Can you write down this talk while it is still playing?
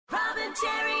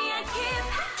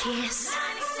Kiss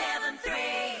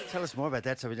 97.3. Tell us more about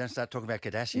that so we don't start talking about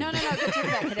Kardashians. No, we're talking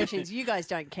about Kardashians. You guys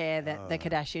don't care that the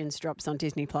Kardashians drops on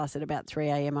Disney Plus at about 3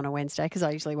 a.m. on a Wednesday because I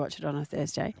usually watch it on a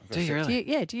Thursday. Do you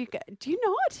really? Do you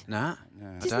not? Nah.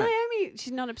 Does I don't. Naomi,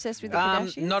 she's not obsessed with the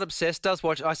Kardashians? Not obsessed. Does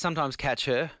watch. I sometimes catch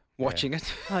her watching it.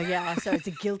 Oh, yeah, so it's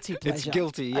a guilty pleasure. It's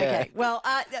guilty, yeah. Okay, well,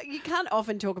 you can't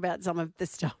often talk about some of the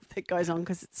stuff that goes on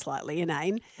because it's slightly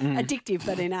inane. Addictive,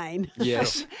 but inane.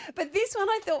 Yes. But this one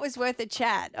I thought was worth a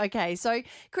chat. Okay, so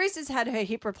Chris has had her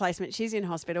hip replacement. She's in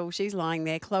hospital. She's lying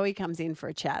there. Chloe comes in for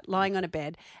a chat, lying on a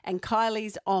bed, and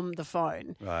Kylie's on the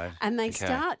phone. Right. And they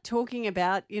start talking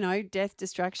about, death,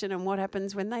 destruction, and what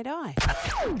happens when they die.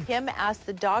 Kim asked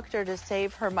the doctor to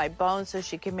save her my bones so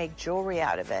she can make jewelry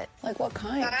out of it. Like what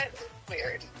kind? That's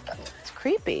weird. It's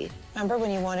creepy. Remember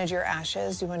when you wanted your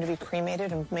ashes, you wanted to be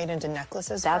cremated and made into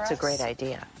necklaces? That's for a us? great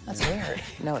idea. That's weird.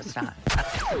 No, it's not.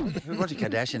 Who wants a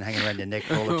Kardashian hanging around your neck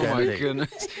for all Oh my eternity?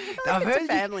 goodness! I've heard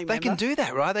family they can member. do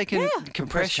that, right? They can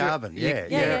compress your carbon, yeah.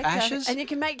 your ashes. And you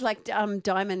can make like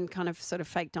diamond kind of sort of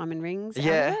fake diamond rings.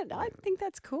 Yeah. Out of it. I think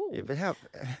that's cool. Yeah, but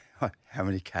how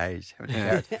many Ks? How many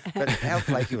carats? But how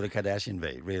flaky would a Kardashian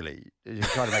be, really? You're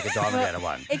trying to make a diamond out of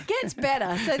one. It gets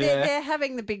better. So they're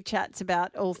having the big chats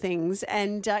about all things,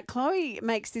 and Chloe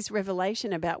makes this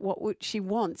revelation about what she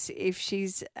wants if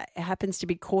she's happens to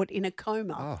be caught in a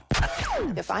coma.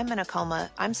 If I'm in a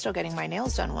coma, I'm still getting my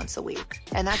nails done once a week.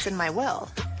 And that's in my will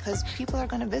because people are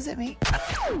going to visit me.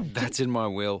 That's in my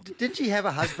will. Didn't she have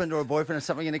a husband or a boyfriend or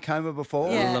something in a coma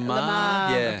before? Yeah,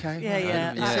 Lamar. Yeah. Okay.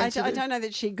 Yeah. I don't know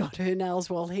that she got her nails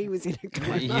while he was in a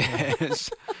coma. Yes.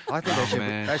 I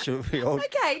think they should be all,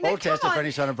 Okay, now all tested come for on.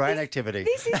 any sort of brain activity.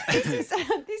 This is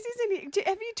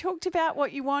have you talked about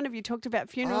what you want? Have you talked about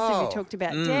funerals? Have you talked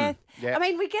about death? Yeah. I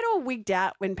mean, we get all wigged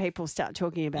out when people start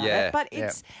talking about Yeah. it, but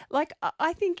it's like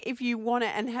I think if you want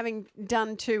it, and having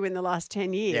done 2 in the last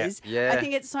 10 years, Yeah. I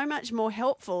think it's so much more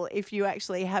helpful if you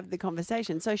actually have the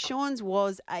conversation. So Sean's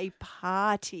was a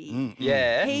party.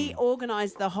 Yeah. He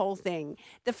organised the whole thing.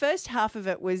 The first half of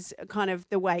it was kind of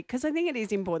the way, because I think it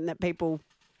is important that people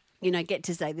get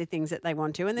to say the things that they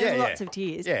want to. And there's lots of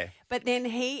tears. Yeah. But then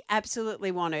he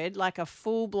absolutely wanted like a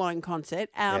full-blown concert.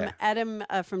 Adam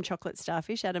from Chocolate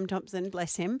Starfish, Adam Thompson,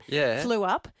 bless him, flew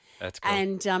up. That's cool.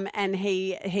 And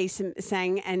he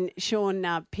sang, and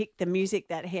Sean picked the music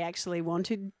that he actually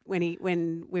wanted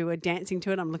when we were dancing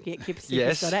to it. I'm looking at Kip.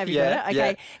 Yes. Have you got it? Okay.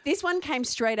 Yeah. This one came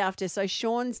straight after. So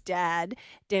Sean's dad,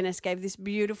 Dennis, gave this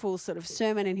beautiful sort of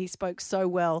sermon, and he spoke so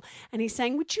well. And he's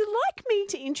saying, "Would you like me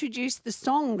to introduce the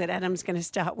song that Adam's going to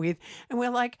start with?" And we're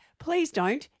like, "Please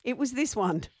don't. It was this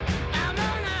one."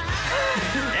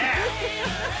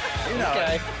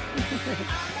 Okay.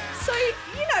 So,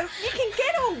 you can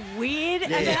get all weird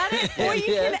about it, or you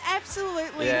can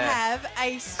absolutely have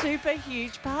a super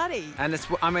huge party. And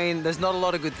there's not a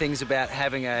lot of good things about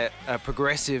having a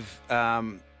progressive,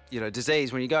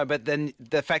 disease when you go. But then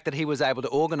the fact that he was able to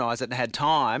organise it and had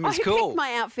time is I cool. picked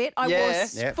my outfit. I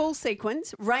wore full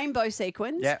sequins, rainbow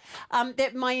sequins. Yeah.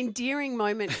 That my endearing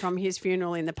moment from his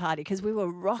funeral in the party, because we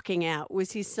were rocking out,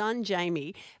 was his son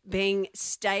Jamie being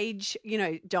stage,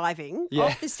 diving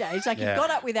off the stage. Like he got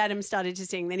up with Adam, started to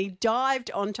sing, then he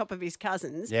dived on top of his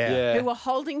cousins who were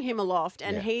holding him aloft,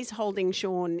 and he's holding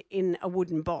Sean in a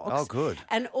wooden box. Oh, good.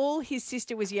 And all his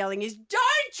sister was yelling is,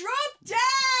 "Don't drop Dad!"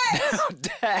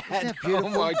 Dad. that beautiful?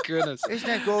 Oh my goodness. Isn't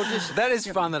that gorgeous? That is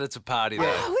fun that it's a party though.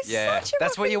 Oh, it's such a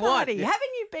That's what rocking you want. party. Haven't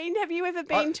you been? Have you ever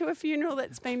been to a funeral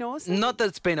that's been awesome? Not that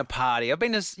it's been a party. I've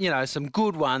been to, some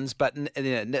good ones, but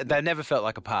they've never felt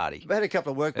like a party. I had a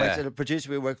couple of workmates and a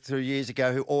producer we worked through years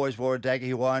ago who always wore a Daggy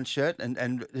Hawaiian shirt,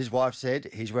 and his wife said,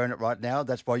 "He's wearing it right now.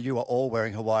 That's why you are all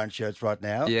wearing Hawaiian shirts right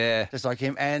now." Yeah. Just like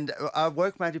him. And our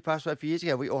workmate who passed away a few years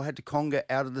ago, we all had to conga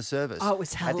out of the service. Oh, it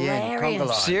was At the end, hilarious. conga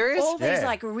line. Serious? All these Yeah.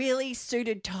 like really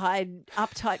suited, tied,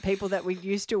 uptight people that we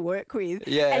used to work with.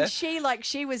 Yeah. And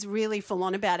she was really full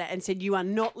on about it and said, "You are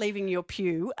not leaving your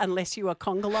pew unless you are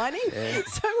conga lining."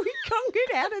 So we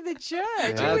congaed out of the church.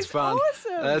 It That's was fun.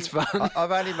 awesome. That's fun.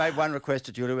 I've only made one request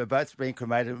to Julia. We're both being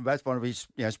cremated. We both want to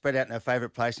be, spread out in our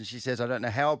favourite place. And she says, "I don't know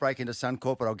how I'll break into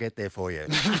Suncorp, but I'll get there for you."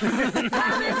 Terry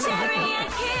and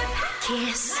Kip.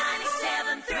 Kiss